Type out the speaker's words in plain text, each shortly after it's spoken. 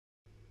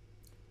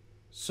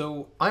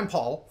So I'm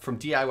Paul from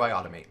DIY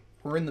Automate.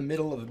 We're in the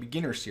middle of a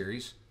beginner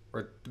series, or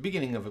at the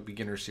beginning of a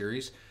beginner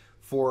series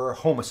for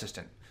Home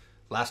Assistant.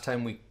 Last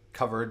time we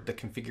covered the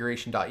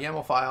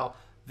configuration.yaml file.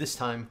 This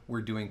time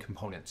we're doing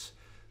components.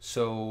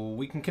 So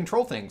we can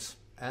control things,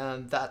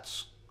 and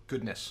that's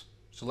goodness.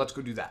 So let's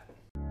go do that.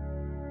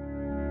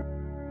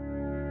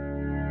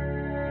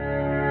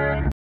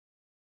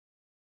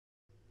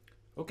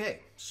 Okay,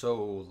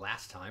 so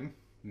last time,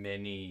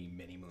 many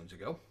moons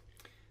ago,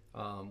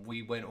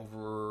 we went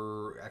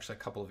over actually a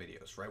couple of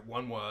videos, right?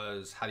 One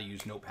was how to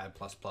use Notepad++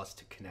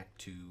 to connect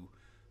to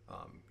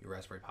your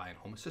Raspberry Pi and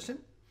Home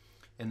Assistant.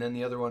 And then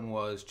the other one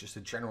was just a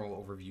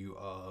general overview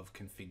of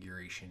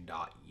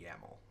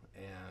configuration.yaml.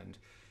 And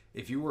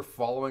if you were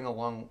following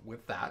along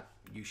with that,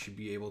 you should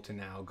be able to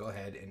now go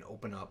ahead and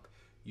open up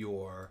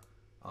your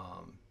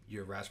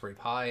Raspberry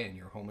Pi and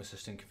your Home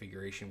Assistant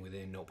configuration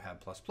within Notepad++.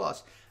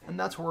 And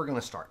that's where we're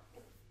going to start.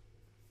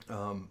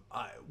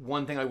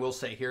 One thing I will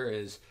say here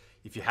is,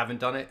 if you haven't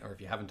done it, or if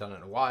you haven't done it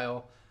in a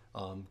while,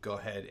 go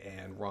ahead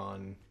and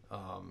run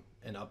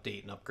an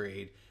update and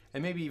upgrade,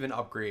 and maybe even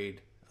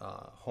upgrade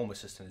Home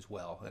Assistant as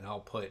well. And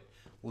I'll put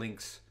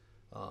links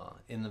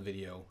in the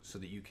video so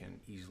that you can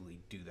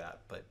easily do that.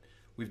 But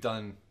we've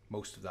done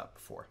most of that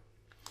before.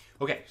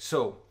 Okay,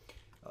 so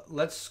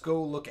let's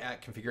go look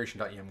at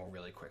configuration.yaml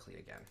really quickly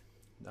again.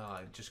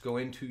 Just go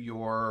into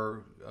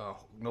your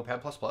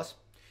Notepad++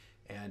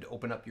 and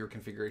open up your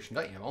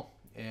configuration.yaml.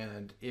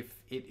 And if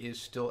it is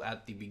still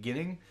at the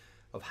beginning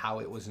of how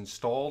it was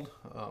installed,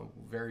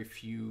 very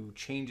few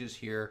changes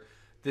here,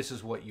 this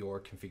is what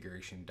your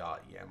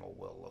configuration.yaml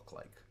will look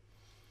like.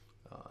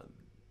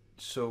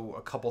 So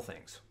a couple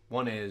things.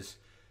 One is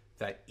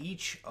that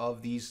each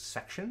of these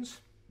sections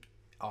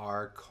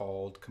are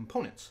called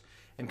components.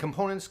 And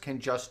components can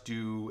just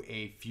do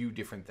a few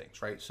different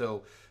things, right?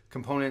 So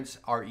components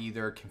are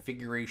either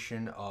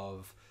configuration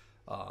of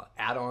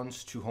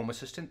add-ons to Home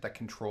Assistant that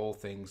control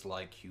things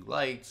like Hue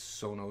Lights,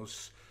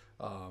 Sonos,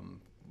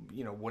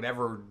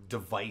 whatever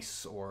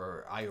device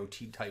or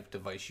IoT type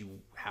device you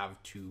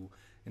have to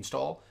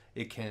install.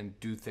 It can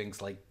do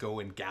things like go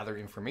and gather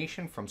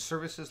information from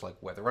services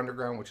like Weather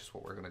Underground, which is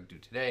what we're going to do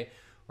today,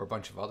 or a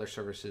bunch of other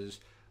services.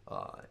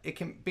 It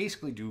can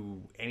basically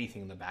do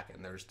anything in the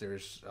backend.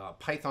 There's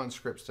Python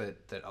scripts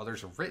that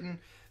others have written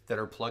that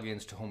are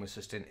plugins to Home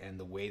Assistant, and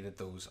the way that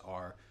those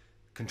are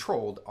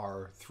controlled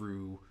are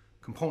through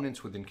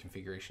components within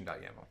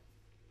configuration.yaml.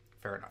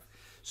 Fair enough.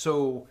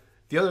 So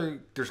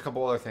there's a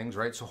couple other things,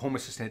 right? So Home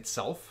Assistant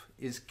itself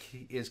is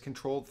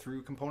controlled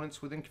through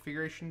components within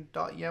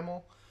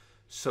configuration.yaml.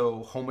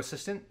 So Home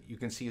Assistant, you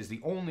can see, is the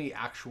only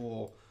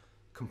actual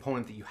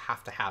component that you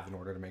have to have in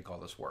order to make all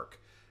this work.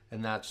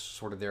 And that's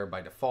sort of there by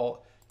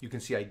default. You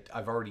can see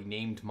I've already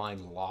named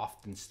mine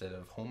Loft instead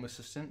of Home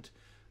Assistant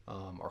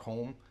or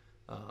Home.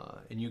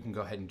 And you can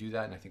go ahead and do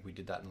that. And I think we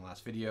did that in the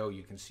last video.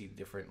 You can see the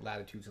different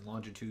latitudes and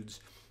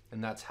longitudes.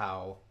 And that's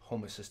how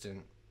Home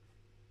Assistant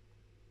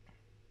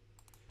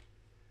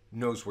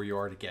knows where you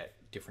are to get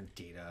different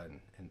data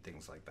and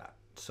things like that.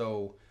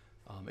 So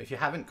if you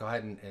haven't, go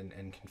ahead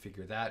and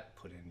configure that.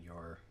 Put in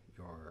your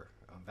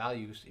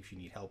values. If you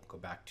need help, go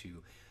back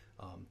to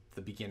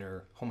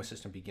the Home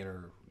Assistant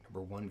beginner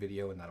 #1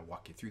 video, and that'll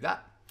walk you through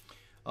that.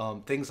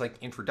 Things like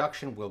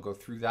introduction, we'll go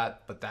through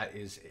that, but that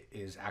is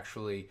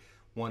actually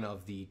one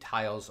of the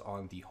tiles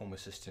on the Home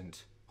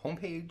Assistant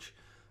homepage.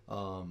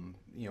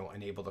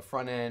 Enable the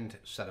front end,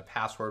 set a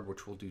password,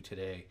 which we'll do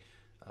today,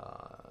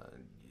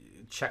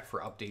 check for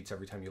updates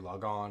every time you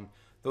log on.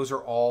 Those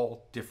are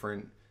all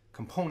different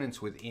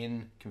components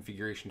within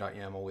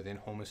configuration.yaml within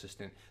Home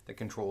Assistant that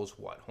controls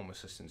what Home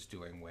Assistant's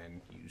doing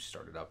when you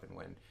start it up and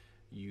when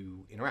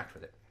you interact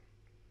with it.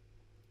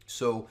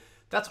 So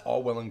that's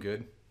all well and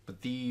good,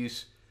 but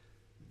these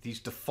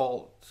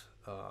default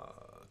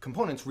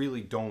components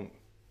really don't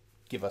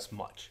give us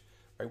much.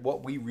 Right?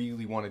 What we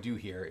really want to do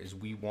here is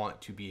we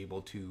want to be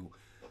able to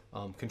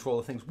control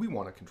the things we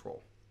want to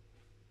control.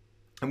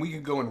 And we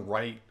can go and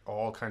write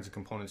all kinds of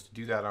components to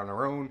do that on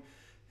our own,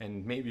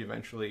 and maybe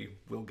eventually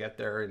we'll get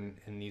there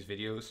in these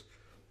videos.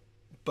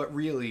 But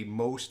really,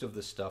 most of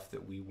the stuff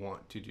that we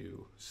want to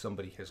do,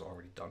 somebody has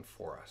already done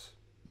for us.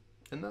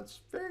 And that's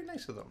very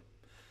nice of them.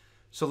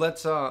 So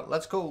let's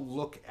go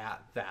look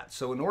at that.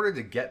 So in order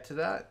to get to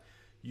that,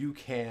 you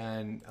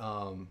can,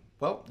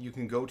 you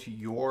can go to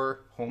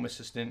your Home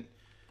Assistant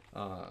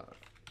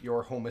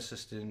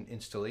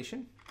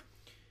installation.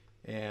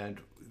 And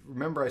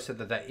remember I said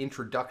that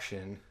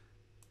introduction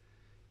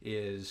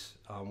is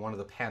one of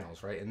the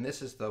panels, right? And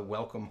this is the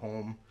welcome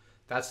home.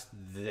 That's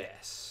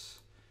this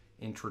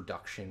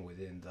introduction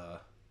within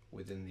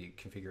the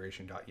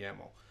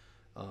configuration.yaml.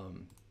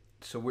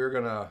 So we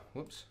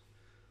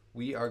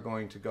are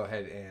going to go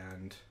ahead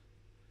and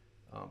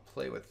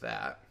play with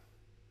that.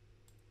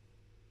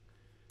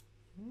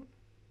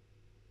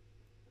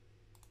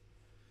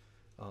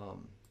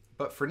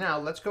 But for now,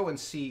 let's go and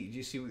see, do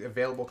you see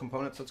available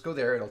components? Let's go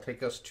there. It'll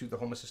take us to the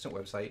Home Assistant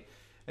website,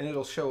 and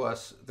it'll show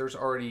us there's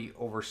already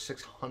over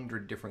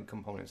 600 different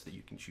components that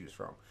you can choose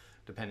from.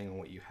 depending on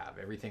what you have.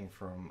 Everything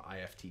from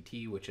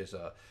IFTT, which is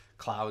a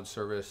cloud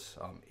service,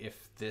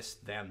 if this,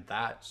 then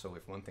that. So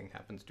if one thing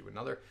happens, do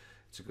another.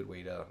 It's a good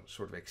way to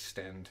sort of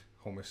extend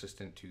Home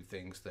Assistant to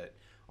things that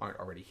aren't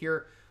already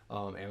here.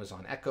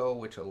 Amazon Echo,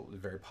 which is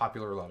very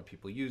popular, a lot of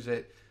people use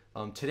it.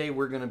 Today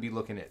we're going to be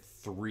looking at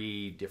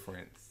 3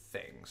 different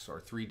things,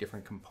 or 3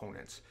 different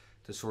components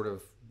to sort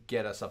of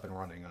get us up and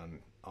running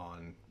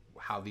on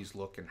how these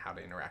look and how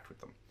to interact with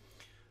them.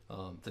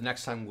 The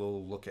next time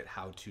we'll look at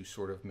how to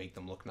sort of make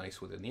them look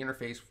nice within the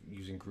interface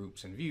using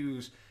groups and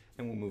views,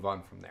 and we'll move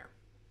on from there.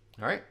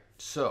 All right,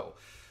 so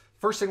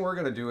first thing we're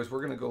going to do is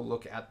we're going to go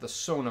look at the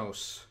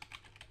Sonos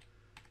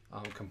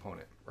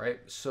component, right?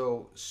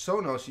 So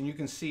Sonos, and you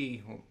can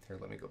see, well, here,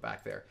 let me go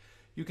back there.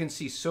 You can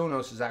see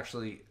Sonos is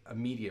actually a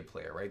media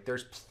player, right?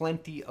 There's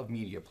plenty of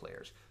media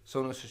players.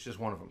 Sonos is just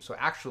one of them. So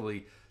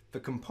actually, the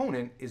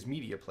component is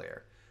media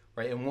player,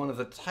 right? And one of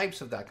the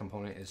types of that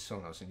component is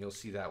Sonos, and you'll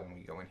see that when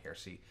we go in here.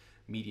 See,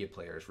 media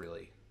player is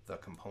really the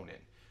component.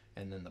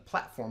 And then the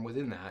platform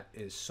within that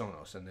is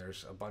Sonos, and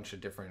there's a bunch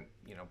of different,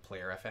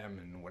 Player FM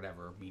and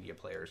whatever media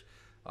players,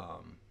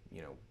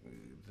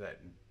 that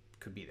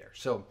could be there.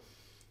 So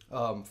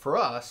for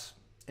us,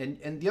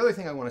 and the other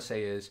thing I want to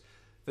say is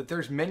that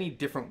there's many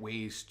different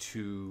ways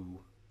to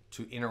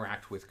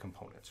interact with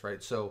components,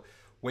 right? So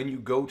when you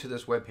go to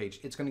this web page,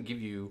 it's going to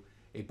give you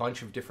a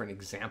bunch of different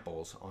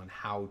examples on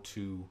how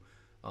to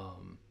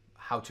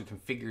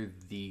configure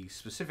the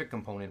specific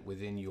component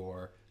within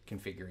your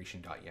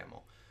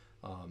configuration.yaml.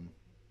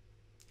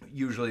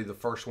 Usually the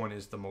first one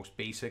is the most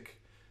basic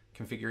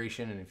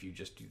configuration, and if you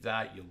just do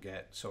that, you'll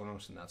get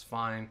Sonos, and that's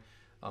fine.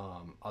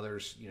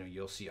 Others,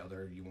 you'll see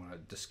you want to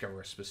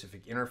discover a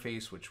specific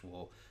interface, which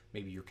will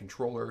maybe your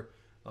controller,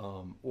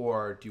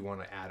 or do you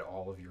want to add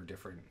all of your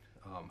different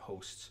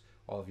hosts,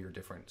 all of your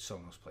different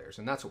Sonos players?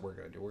 And that's what we're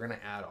going to do. We're going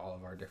to add all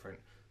of our different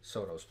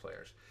Sonos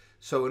players.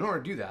 So in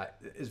order to do that,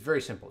 it's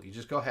very simple. You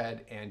just go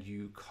ahead and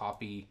you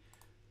copy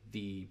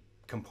the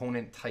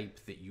component type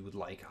that you would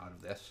like out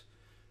of this,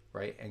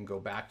 right? And go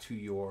back to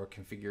your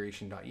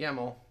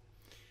configuration.yaml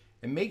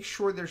and make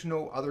sure there's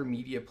no other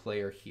media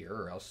player here,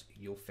 or else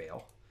you'll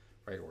fail,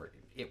 right? Or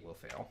it will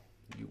fail.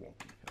 You won't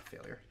be a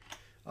failure.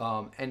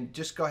 And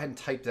just go ahead and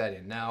type that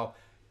in. Now,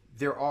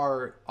 there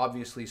are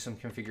obviously some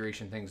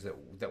configuration things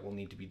that will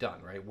need to be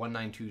done, right?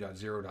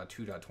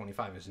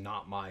 192.0.2.25 is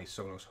not my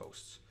Sonos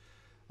hosts.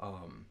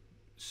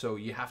 So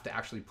you have to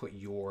actually put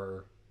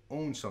your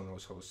own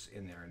Sonos hosts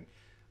in there. And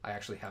I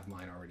actually have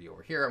mine already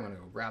over here. I'm going to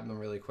go grab them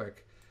really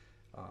quick,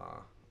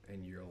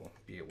 and we'll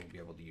be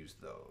able to use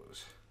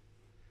those.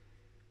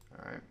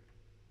 All right.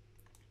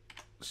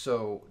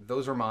 So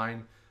those are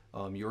mine.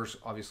 Yours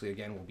obviously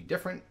again will be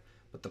different,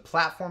 but the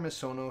platform is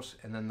Sonos,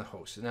 and then the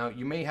host. Now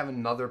you may have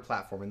another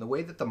platform, and the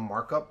way that the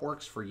markup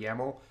works for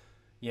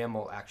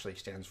YAML actually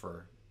stands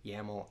for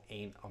YAML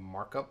ain't a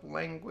markup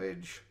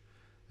language.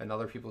 And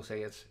other people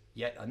say it's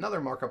yet another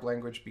markup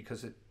language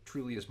because it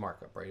truly is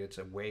markup, right? It's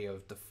a way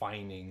of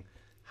defining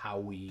how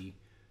we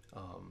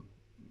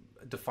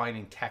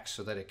defining text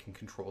so that it can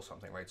control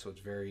something, right? So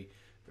it's very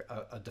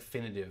a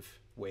definitive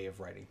way of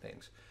writing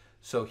things.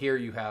 So here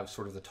you have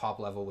sort of the top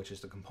level, which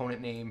is the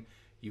component name.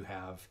 You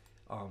have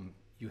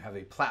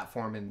a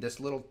platform, and this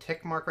little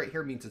tick mark right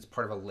here means it's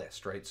part of a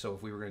list, right? So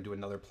if we were going to do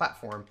another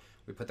platform,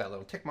 we put that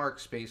little tick mark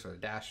space or a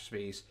dash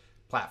space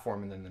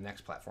platform, and then the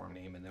next platform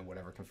name, and then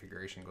whatever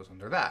configuration goes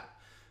under that.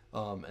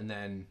 And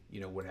then,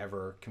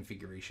 whatever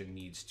configuration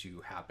needs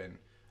to happen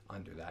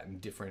under that, and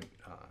different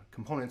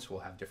components will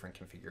have different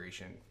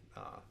configuration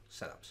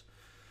setups.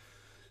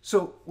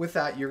 So with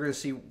that, you're going to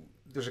see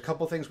there's a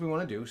couple things we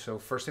want to do. So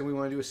first thing we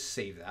want to do is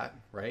save that,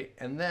 right?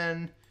 And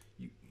then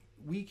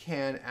we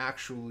can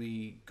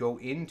actually go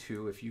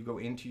into, if you go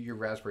into your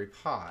Raspberry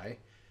Pi,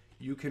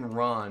 you can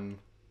run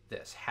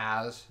this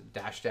has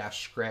 --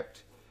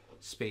 script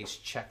space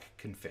check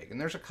config. And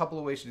there's a couple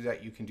of ways to do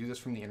that. You can do this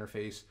from the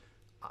interface.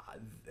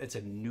 It's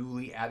a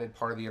newly added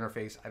part of the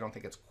interface. I don't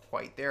think it's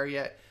quite there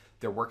yet.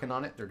 They're working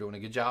on it. They're doing a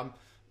good job.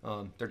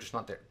 They're just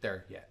not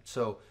there yet.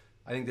 So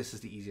I think this is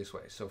the easiest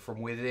way. So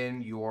from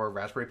within your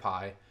Raspberry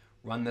Pi,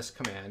 run this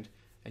command,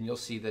 and you'll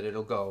see that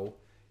it'll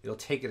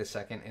take it a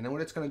second. And then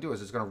what it's going to do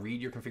is it's going to read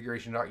your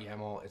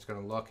configuration.yaml. It's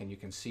going to look, and you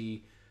can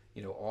see,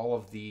 all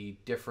of the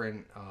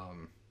different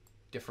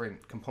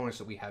components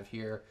that we have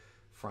here: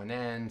 front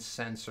end,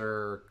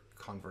 sensor,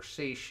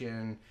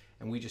 conversation,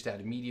 and we just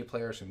added media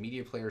player. So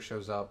media player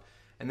shows up,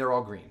 and they're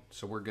all green.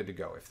 So we're good to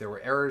go. If there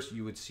were errors,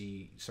 you would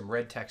see some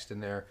red text in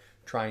there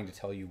trying to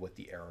tell you what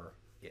the error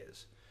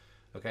is.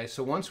 Okay,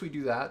 so once we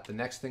do that, the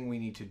next thing we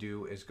need to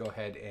do is go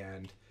ahead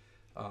and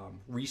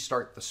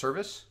restart the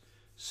service.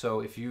 So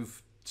if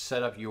you've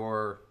set up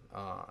your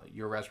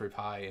Raspberry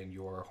Pi and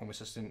your Home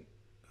Assistant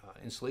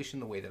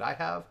installation the way that I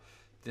have,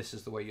 this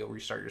is the way you'll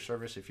restart your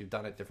service. If you've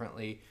done it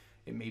differently,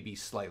 it may be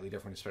slightly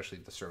different, especially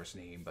the service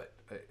name, but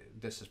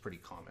this is pretty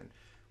common,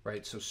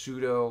 right? So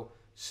sudo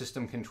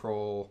system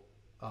control,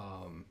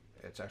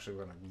 it's actually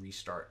going to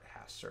restart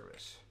has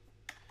service.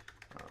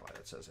 I don't know why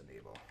that says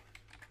enable.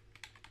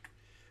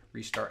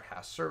 restart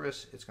has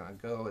service. It's going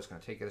to go, it's going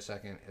to take it a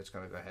second, it's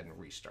going to go ahead and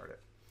restart it.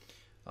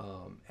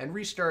 And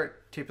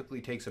restart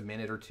typically takes a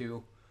minute or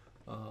two,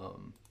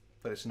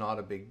 but it's not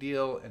a big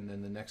deal. And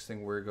then the next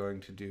thing we're going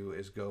to do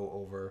is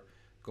go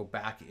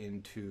back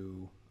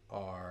into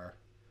our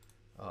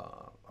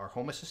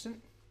Home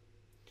Assistant,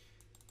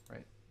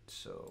 right?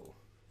 So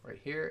right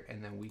here,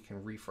 and then we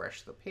can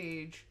refresh the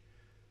page.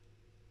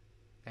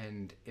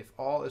 And if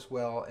all is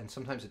well, and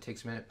sometimes it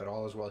takes a minute, but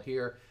all is well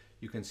here,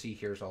 you can see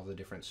here's all the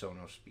different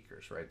Sonos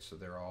speakers, right? So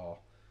they're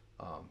all,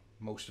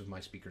 most of my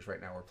speakers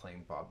right now are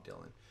playing Bob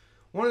Dylan.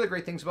 One of the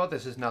great things about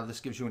this is now this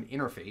gives you an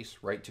interface,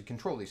 right, to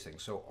control these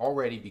things. So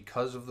already,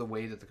 because of the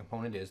way that the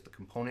component is, the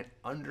component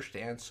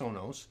understands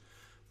Sonos,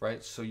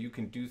 right? So you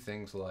can do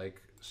things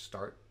like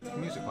start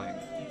music playing,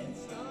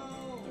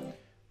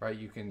 right?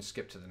 You can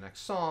skip to the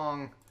next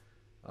song.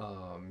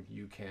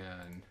 You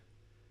can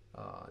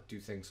do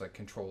things like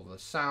control the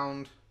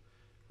sound,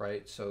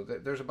 right? So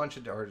there's a bunch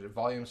of, or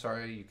volume,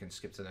 sorry, you can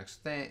skip to the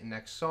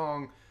next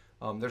song.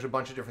 There's a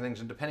bunch of different things,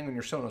 and depending on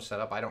your Sonos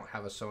setup, I don't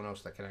have a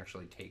Sonos that can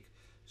actually take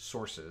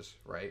sources,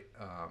 right?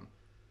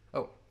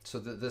 So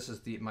this is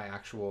my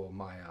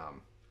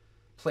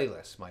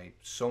playlist, my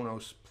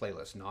Sonos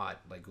playlist,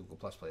 not like Google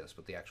Plus playlist,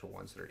 but the actual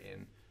ones that are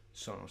in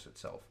Sonos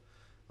itself.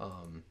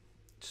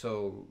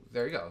 So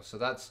there you go. So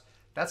that's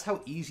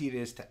how easy it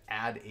is to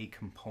add a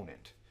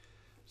component.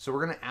 So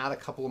we're going to add a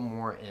couple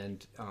more,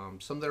 and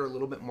some that are a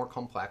little bit more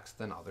complex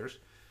than others.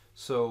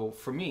 So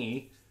for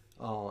me,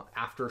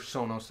 after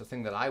Sonos, the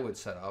thing that I would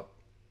set up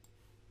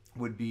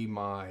would be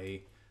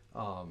my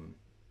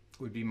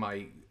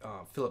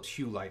Philips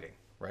Hue lighting,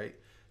 right?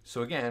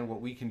 So again,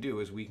 what we can do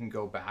is we can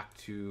go back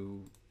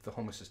to the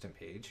Home Assistant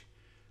page,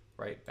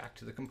 right? Back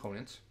to the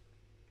components.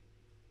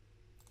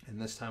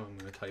 And this time I'm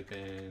going to type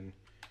in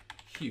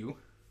Hue.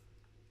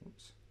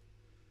 Oops.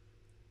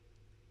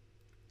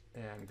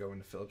 And go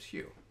into Philips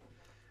Hue.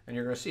 And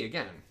you're going to see,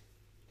 again,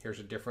 here's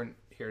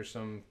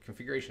some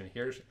configuration.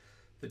 Here's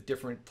the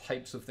different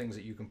types of things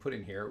that you can put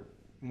in here.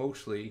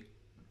 Mostly,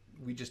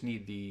 we just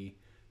need the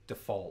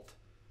default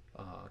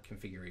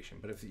configuration.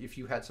 But if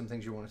you had some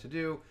things you wanted to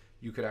do,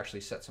 you could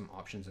actually set some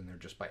options in there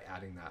just by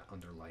adding that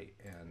under light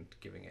and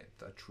giving it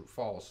a true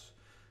false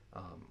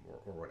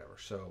or whatever.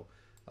 So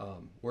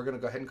we're going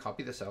to go ahead and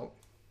copy this out.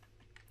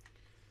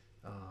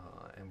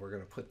 And we're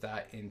going to put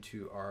that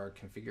into our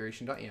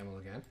configuration.yaml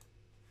again.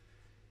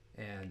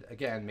 And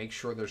again, make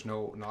sure there's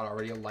not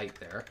already a light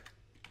there.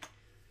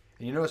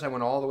 And you notice I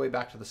went all the way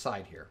back to the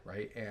side here,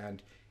 right?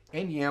 And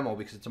in YAML,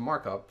 because it's a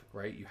markup,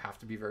 right, you have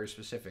to be very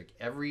specific.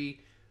 Every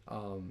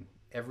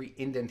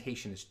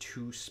indentation is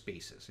 2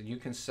 spaces. And you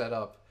can set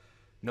up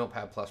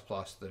Notepad++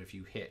 that if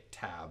you hit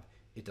tab,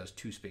 it does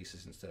 2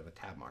 spaces instead of a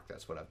tab mark.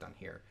 That's what I've done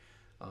here.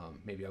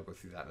 Maybe I'll go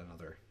through that in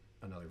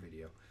another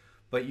video.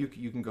 But you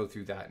can go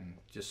through that and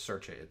just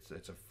search it.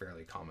 It's a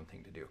fairly common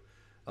thing to do.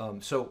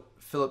 So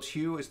Philips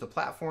Hue is the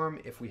platform.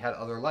 If we had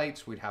other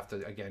lights, we'd have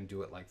to, again,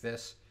 do it like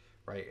this,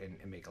 right, and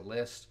make a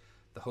list.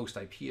 The host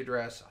IP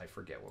address, I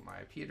forget what my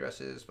IP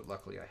address is, but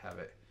luckily I have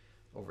it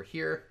over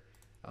here,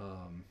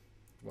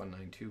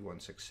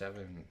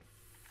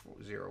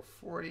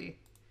 192.167.0.40.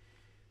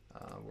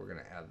 We're going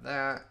to add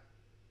that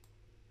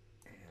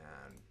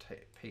and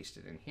paste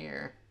it in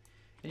here.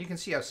 And you can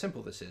see how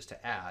simple this is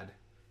to add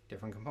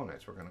different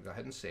components. We're going to go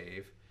ahead and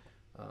save.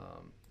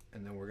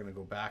 And then we're going to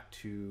go back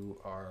to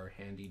our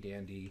handy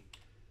dandy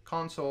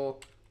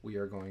console. We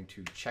are going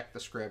to check the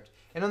script.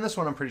 And on this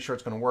one, I'm pretty sure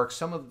it's going to work.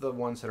 Some of the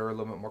ones that are a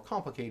little bit more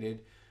complicated,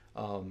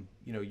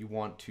 you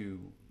want to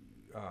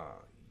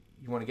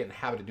get in the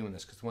habit of doing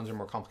this, because the ones that are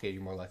more complicated,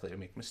 you're more likely to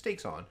make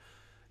mistakes on.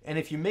 And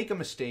if you make a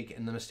mistake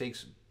and the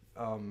mistakes,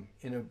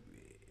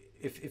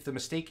 if the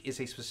mistake is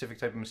a specific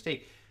type of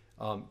mistake,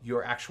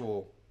 your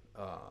actual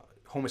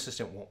Home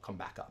Assistant won't come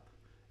back up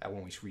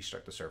when we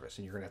restart the service,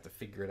 and you're going to have to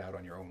figure it out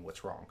on your own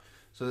what's wrong.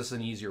 So this is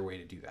an easier way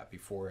to do that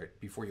before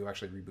you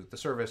actually reboot the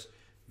service.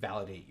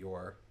 Validate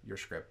your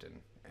script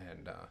and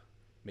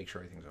make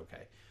sure everything's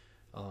okay.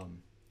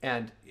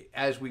 And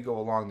as we go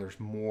along, there's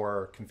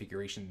more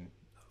configuration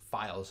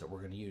files that we're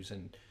going to use,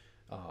 and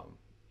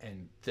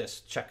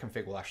this check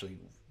config will actually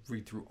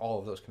read through all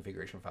of those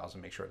configuration files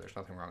and make sure there's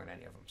nothing wrong in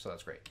any of them. So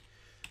that's great.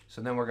 So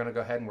then we're going to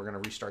go ahead and we're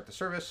going to restart the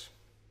service.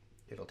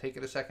 It'll take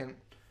it a second.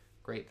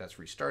 Great, that's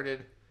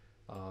restarted.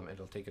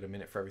 It'll take it a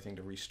minute for everything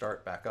to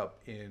restart back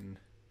up in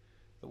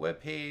the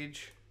web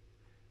page,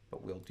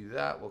 but we'll do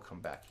that. We'll come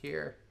back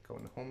here, go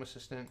into Home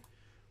Assistant,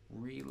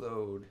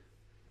 reload,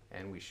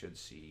 and we should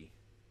see,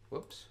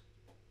 whoops.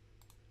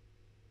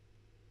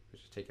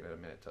 It's just taking it a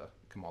minute to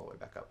come all the way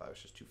back up. I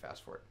was just too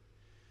fast for it.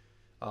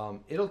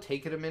 It'll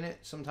take it a minute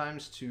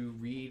sometimes to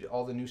read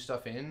all the new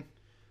stuff in,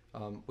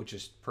 which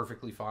is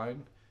perfectly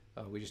fine.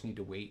 We just need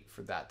to wait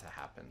for that to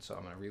happen. So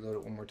I'm going to reload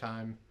it one more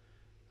time.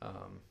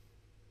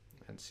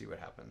 And see what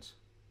happens.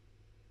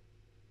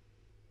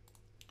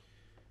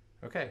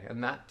 Okay,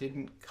 and that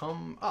didn't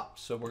come up,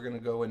 so we're going to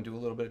go and do a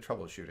little bit of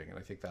troubleshooting, and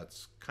I think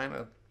that's kind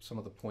of some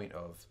of the point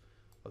of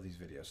these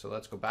videos. So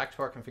let's go back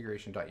to our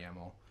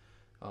configuration.yaml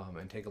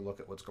and take a look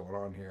at what's going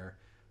on here.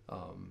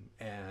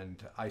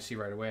 And I see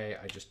right away,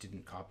 I just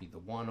didn't copy the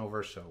 1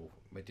 over, so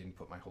I didn't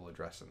put my whole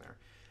address in there.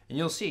 And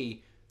you'll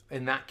see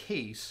in that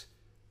case,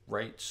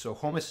 right, so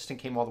Home Assistant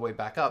came all the way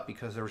back up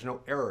because there was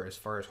no error as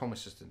far as Home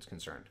Assistant's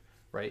concerned,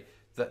 right?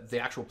 The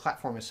actual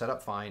platform is set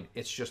up fine.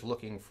 It's just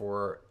looking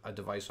for a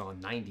device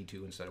on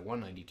 92 instead of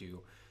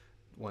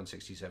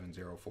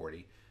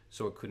 192.167.0.40,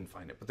 so it couldn't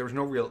find it. But there was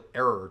no real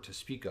error to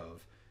speak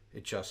of.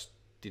 It just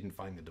didn't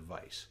find the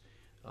device.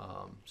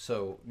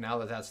 So now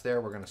that that's there,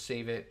 we're going to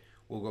save it.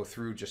 We'll go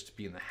through just to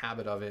be in the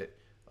habit of it,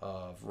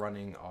 of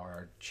running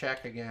our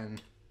check again.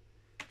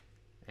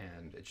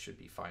 And it should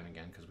be fine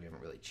again because we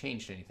haven't really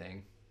changed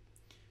anything.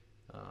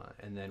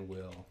 And then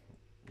we'll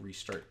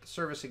restart the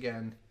service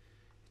again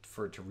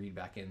for it to read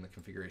back in the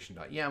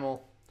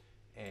configuration.yaml.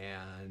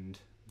 And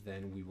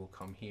then we will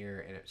come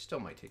here, and it still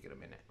might take it a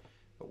minute,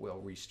 but we'll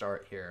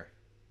restart here.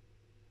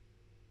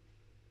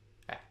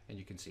 And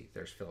you can see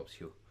there's Philips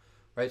Hue.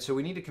 Right, so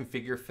we need to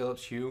configure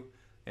Philips Hue,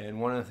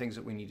 and one of the things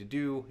that we need to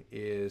do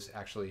is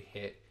actually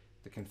hit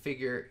the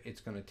configure.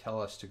 It's going to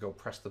tell us to go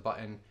press the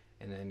button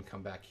and then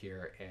come back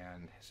here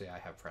and say I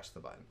have pressed the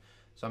button.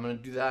 So I'm going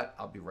to do that.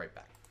 I'll be right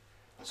back.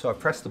 So I've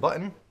pressed the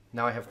button.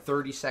 Now I have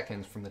 30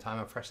 seconds from the time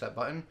I press that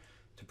button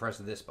to press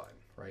this button,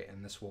 right?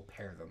 And this will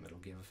pair them. It'll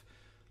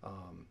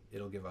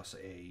give us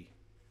a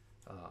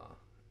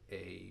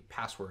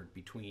password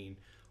between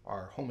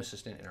our Home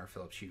Assistant and our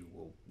Philips Hue.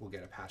 We'll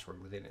get a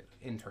password within it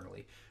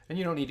internally, and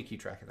you don't need to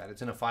keep track of that.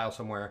 It's in a file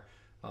somewhere,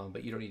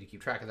 but you don't need to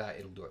keep track of that.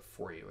 It'll do it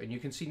for you. And you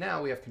can see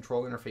now we have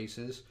control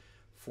interfaces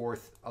for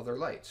other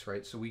lights,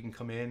 right? So we can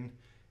come in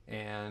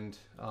and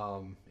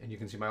you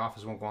can see my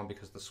office won't go on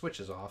because the switch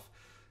is off.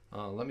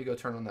 Let me go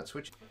turn on that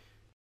switch.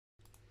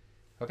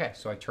 Okay,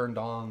 so I turned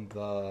on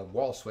the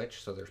wall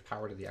switch, so there's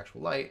power to the actual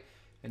light,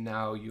 and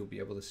now you'll be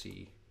able to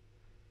see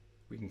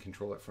we can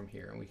control it from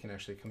here, and we can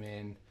actually come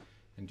in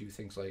and do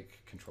things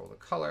like control the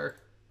color,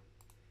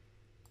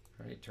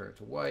 right? Turn it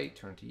to white,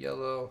 turn it to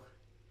yellow,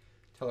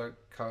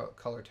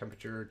 color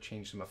temperature,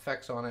 change some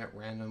effects on it,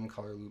 random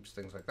color loops,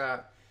 things like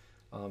that.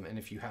 And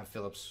if you have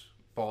Philips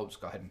bulbs,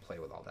 go ahead and play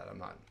with all that. I'm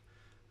not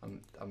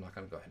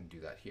going to go ahead and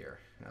do that here.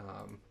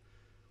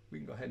 We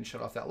can go ahead and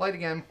shut off that light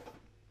again,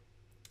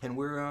 and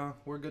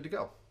we're good to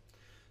go.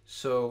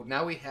 So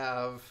now we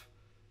have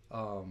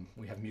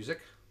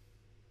music,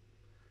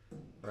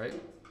 right?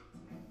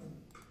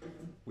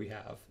 We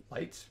have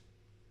lights.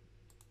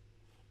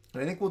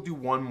 And I think we'll do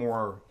one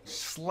more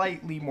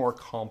slightly more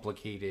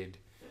complicated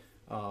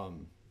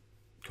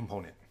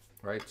component,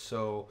 right?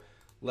 So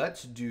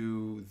let's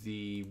do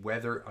the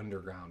weather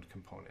underground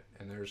component.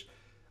 And there's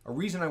a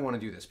reason I want to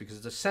do this, because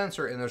it's a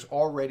sensor, and there's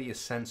already a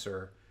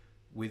sensor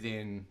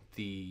within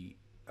the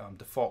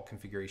default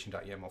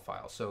configuration.yaml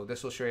file. So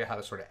this will show you how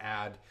to sort of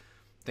add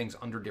things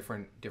under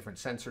different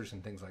sensors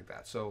and things like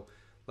that. So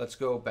let's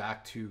go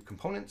back to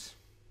components,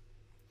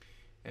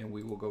 and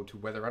we will go to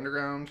weather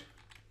underground.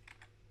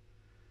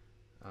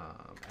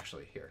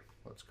 Actually here,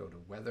 let's go to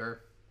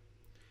weather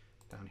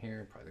down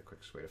here, probably the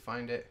quickest way to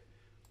find it,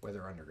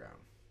 weather underground.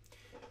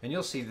 And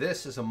you'll see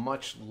this is a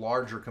much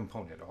larger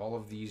component. All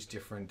of these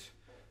different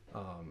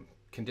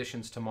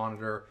conditions to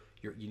monitor.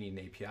 You need an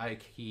API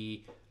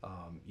key.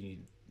 You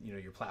need,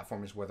 your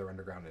platform is weather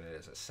underground, and it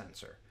is a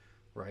sensor,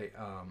 right?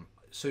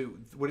 So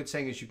what it's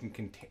saying is you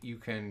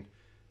can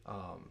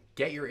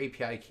get your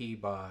API key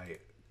by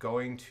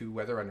going to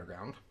weather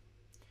underground.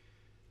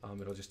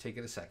 It'll just take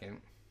it a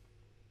second,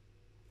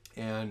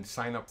 and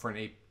sign up for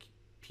an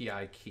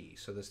API key.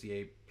 So this is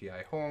the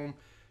API home.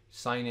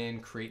 Sign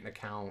in, create an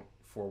account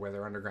for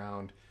weather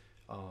underground,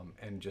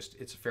 and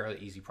it's a fairly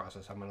easy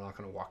process. I'm not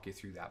going to walk you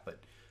through that, but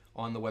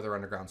on the weather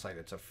underground site,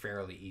 it's a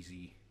fairly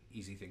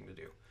easy thing to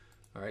do.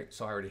 All right,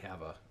 so I already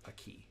have a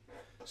key.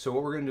 So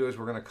what we're going to do is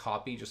we're going to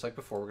copy, just like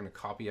before, we're going to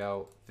copy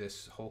out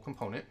this whole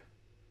component,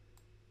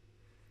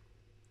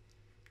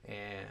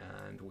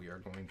 and we are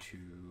going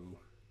to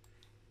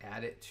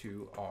add it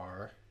to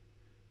our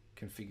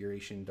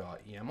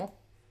configuration.yaml.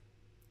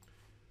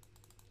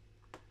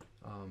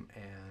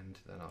 And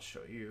then I'll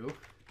show you.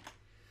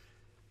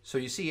 So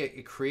you see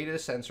it created a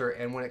sensor,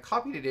 and when it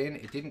copied it in,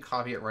 it didn't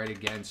copy it right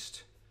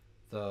against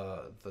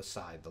the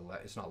side.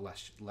 It's not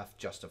left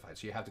justified.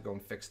 So you have to go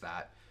and fix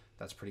that.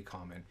 That's pretty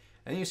common.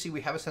 And then you see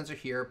we have a sensor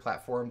here,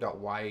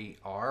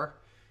 platform.yr.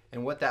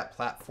 And what that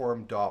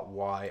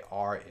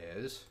platform.yr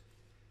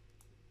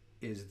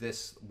is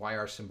this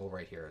YR symbol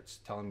right here. It's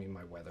telling me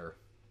my weather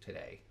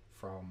today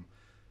from,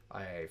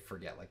 I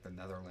forget, like the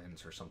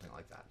Netherlands or something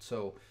like that.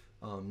 So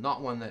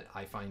not one that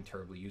I find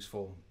terribly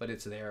useful, but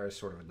it's there as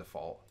sort of a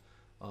default.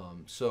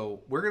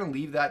 So we're going to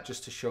leave that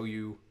just to show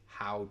you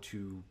how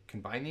to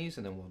combine these,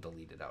 and then we'll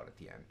delete it out at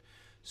the end.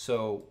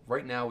 So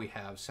right now we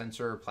have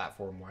sensor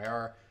platform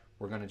YR.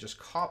 We're going to just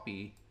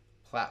copy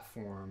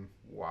platform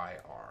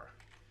YR,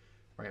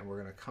 right? And we're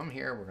going to come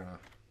here. We're going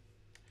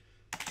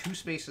to 2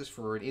 spaces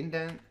for an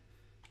indent,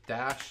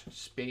 dash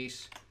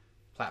space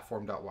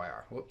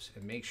platform.yr. Whoops,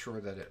 and make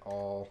sure that it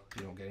all,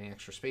 you don't get any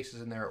extra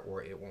spaces in there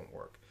or it won't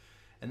work.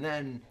 And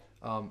then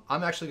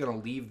I'm actually going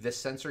to leave this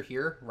sensor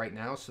here right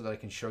now so that I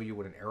can show you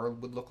what an error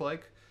would look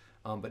like.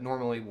 But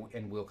normally,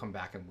 and we'll come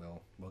back and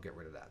we'll get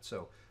rid of that.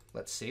 So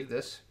let's save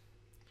this.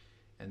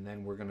 And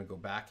then we're going to go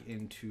back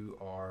into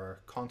our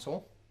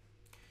console.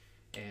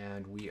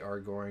 And we are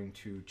going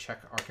to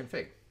check our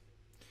config.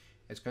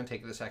 It's going to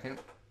take it a second.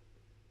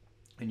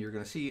 And you're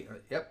going to see,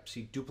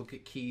 see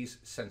duplicate keys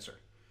sensor.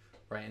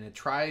 Right, and it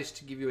tries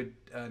to give you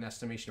an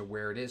estimation of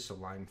where it is. So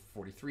line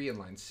 43 and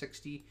line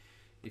 60.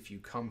 If you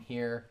come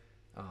here,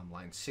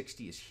 line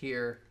 60 is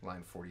here,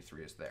 line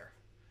 43 is there.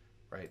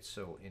 Right,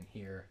 so in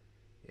here,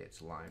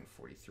 it's line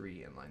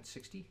 43 and line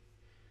 60.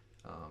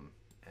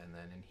 And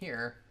then in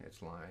here,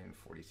 it's line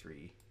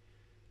 43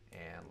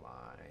 and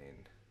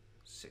line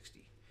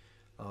 60.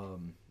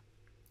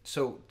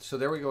 So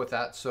there we go with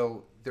that.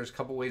 So there's a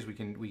couple ways we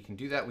can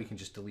do that. We can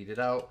just delete it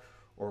out,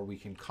 or we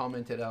can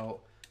comment it out.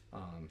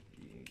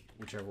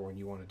 Whichever one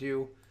you want to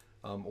do,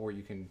 or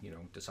you can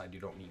decide you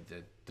don't need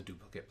the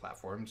duplicate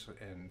platforms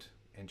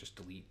and just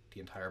delete the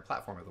entire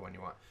platform of the one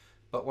you want.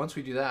 But once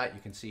we do that, you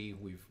can see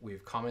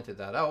we've commented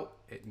that out.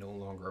 It no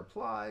longer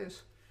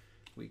applies.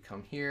 We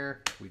come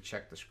here, we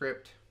check the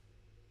script,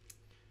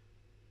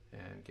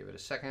 and give it a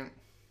second,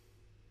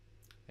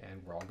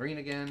 and we're all green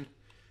again.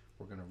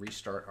 We're going to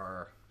restart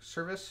our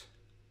service,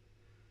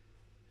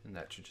 and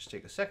that should just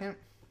take a second,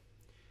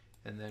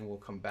 and then we'll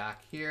come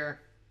back here.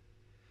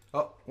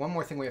 Oh, one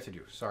more thing we have to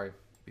do. Sorry,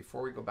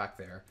 before we go back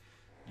there,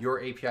 your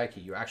API key,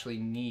 you actually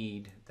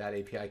need that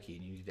API key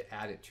and you need to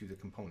add it to the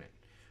component,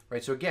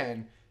 right? So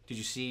again, did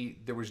you see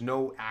there was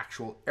no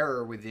actual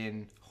error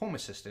within Home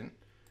Assistant,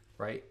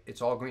 right?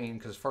 It's all green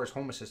because as far as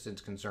Home Assistant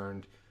is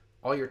concerned,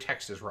 all your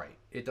text is right.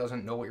 It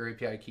doesn't know what your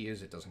API key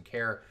is. It doesn't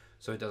care.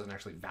 So it doesn't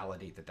actually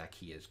validate that that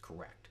key is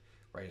correct,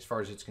 right? As far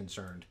as it's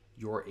concerned,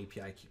 your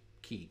API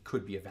key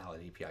could be a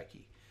valid API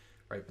key,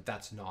 right? But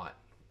that's not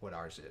what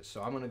ours is.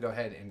 So I'm going to go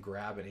ahead and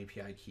grab an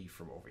API key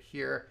from over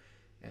here,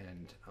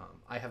 and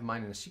I have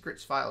mine in a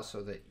secrets file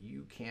so that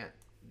you can't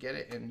get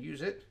it and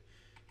use it.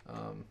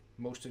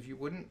 Most of you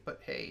wouldn't,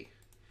 but hey,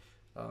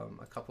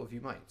 a couple of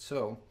you might.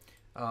 So,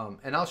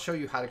 and I'll show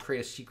you how to create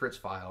a secrets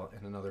file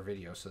in another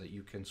video so that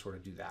you can sort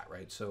of do that,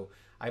 right? So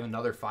I have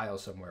another file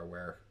somewhere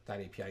where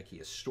that API key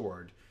is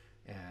stored,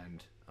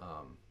 and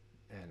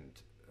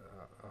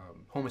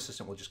Home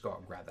Assistant will just go out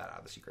and grab that out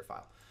of the secret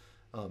file.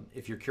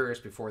 If you're curious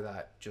before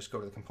that, just go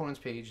to the components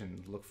page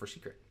and look for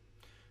secret,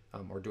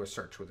 or do a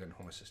search within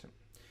Home Assistant.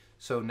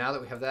 So now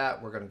that we have that,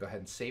 we're going to go ahead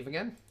and save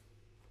again.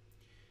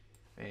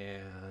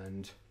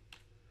 And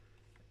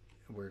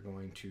we're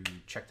going to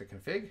check the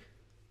config.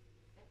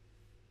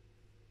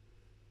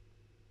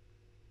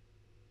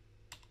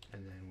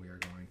 And then we are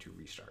going to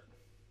restart.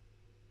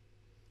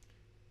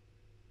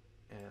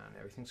 And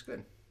everything's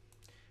good.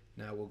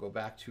 Now we'll go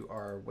back to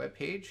our web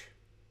page.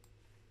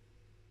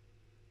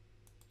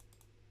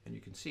 And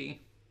you can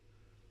see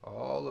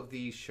all of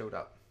these showed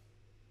up,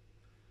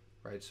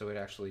 right? So it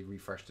actually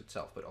refreshed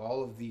itself. But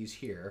all of these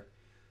here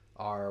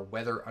are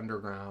Weather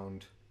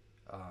Underground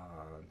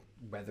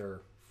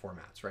weather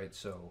formats, right?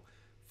 So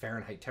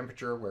Fahrenheit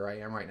temperature, where I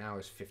am right now,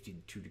 is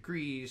 52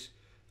 degrees.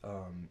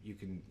 You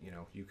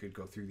could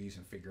go through these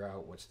and figure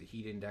out what's the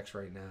heat index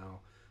right now.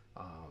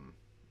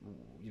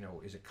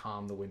 Is it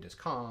calm? The wind is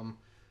calm.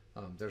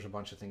 There's a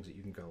bunch of things that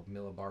you can go,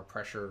 millibar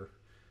pressure,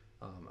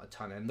 a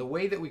ton. And the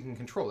way that we can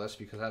control this,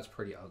 because that's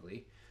pretty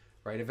ugly,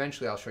 right?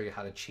 Eventually I'll show you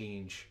how to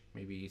change,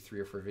 maybe 3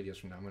 or 4 videos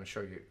from now, I'm going to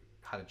show you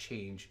how to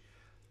change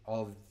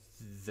all of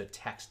the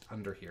text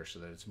under here so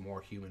that it's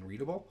more human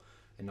readable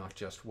and not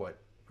just what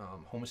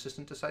Home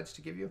Assistant decides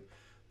to give you.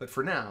 But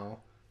for now,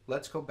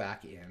 let's go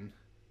back in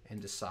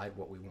and decide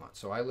what we want.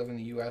 So I live in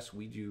the US,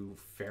 we do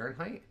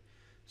Fahrenheit.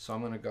 So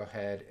I'm going to go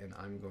ahead and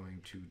I'm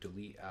going to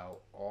delete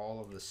out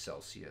all of the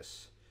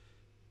Celsius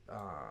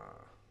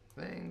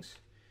things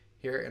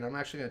here, and I'm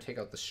actually going to take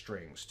out the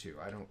strings too.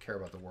 I don't care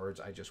about the words.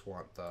 I just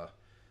want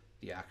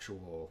the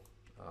actual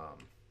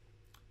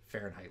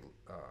Fahrenheit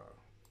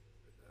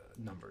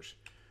numbers.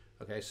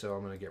 Okay, so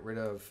I'm going to get rid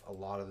of a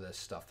lot of this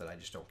stuff that I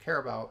just don't care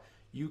about.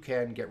 You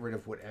can get rid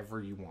of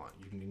whatever you want.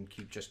 You can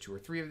keep just 2 or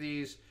 3 of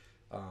these.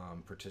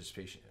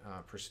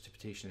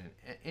 Precipitation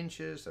in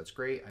inches, that's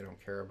great. I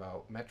don't care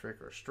about metric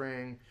or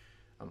string.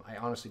 I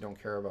honestly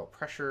don't care about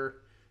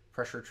pressure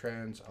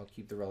trends. I'll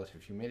keep the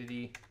relative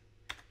humidity.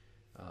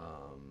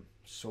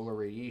 Solar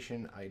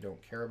radiation, I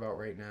don't care about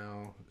right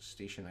now.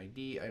 Station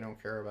ID, I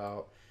don't care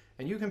about.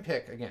 And you can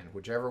pick, again,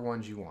 whichever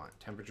ones you want.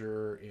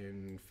 Temperature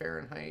in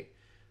Fahrenheit,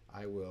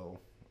 I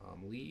will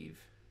leave.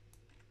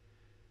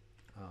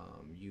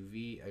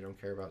 UV, I don't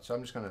care about. So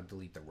I'm just going to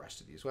delete the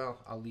rest of these. Well,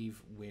 I'll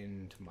leave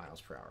wind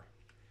miles per hour,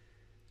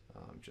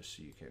 just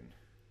so you can.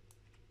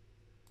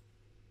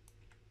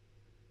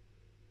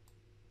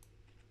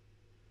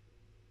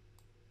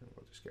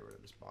 We'll just get rid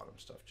of this bottom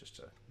stuff just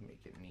to make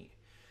it neat.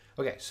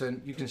 Okay, so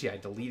you can see I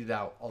deleted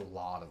out a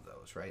lot of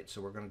those, right?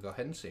 So we're going to go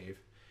ahead and save.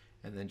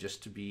 And then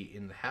just to be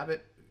in the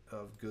habit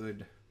of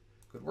good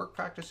work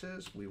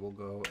practices, we will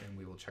go and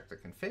we will check the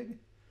config.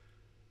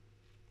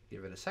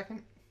 Give it a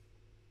second.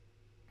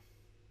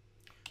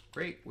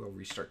 Great, we'll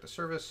restart the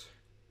service.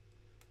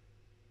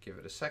 Give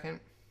it a second.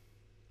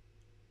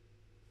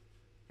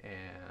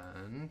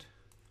 And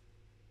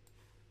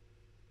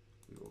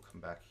we will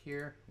come back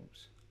here.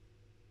 Oops.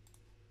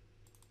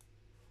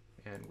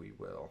 And we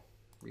will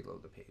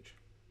reload the page.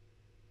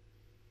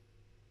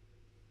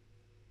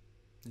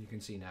 You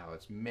can see now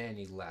it's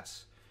many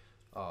less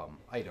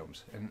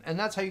items. And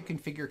that's how you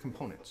configure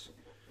components,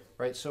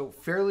 right? So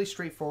fairly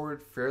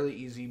straightforward, fairly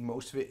easy.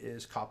 Most of it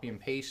is copy and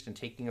paste and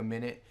taking a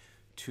minute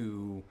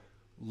to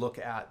look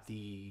at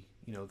the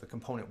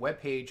component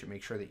web page and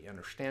make sure that you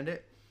understand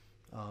it.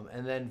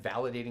 And then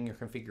validating your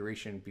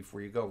configuration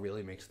before you go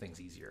really makes things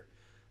easier.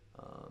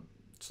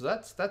 So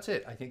that's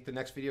it. I think the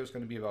next video is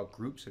going to be about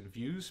groups and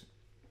views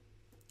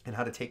and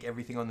how to take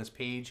everything on this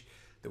page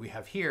that we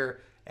have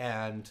here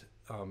and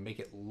make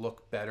it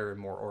look better and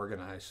more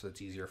organized so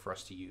it's easier for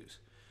us to use.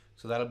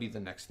 So that'll be the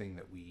next thing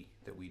that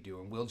we do.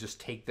 And we'll just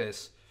take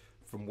this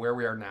from where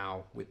we are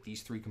now with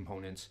these three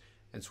components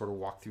and sort of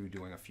walk through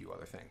doing a few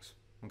other things.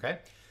 Okay?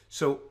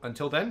 So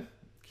until then,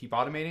 keep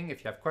automating.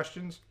 If you have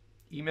questions,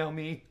 email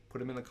me, put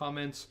them in the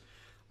comments.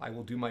 I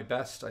will do my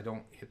best. I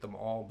don't hit them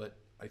all, but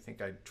I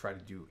think I try to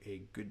do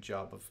a good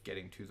job of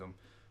getting to them.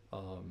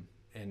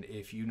 And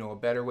if you know a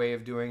better way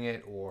of doing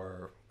it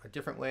or a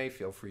different way,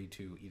 feel free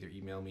to either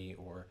email me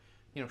or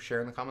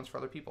share in the comments for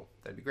other people.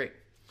 That'd be great.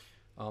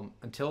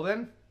 Until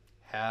then,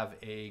 have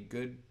a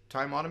good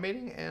time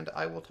automating, and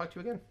I will talk to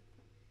you again.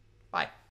 Bye.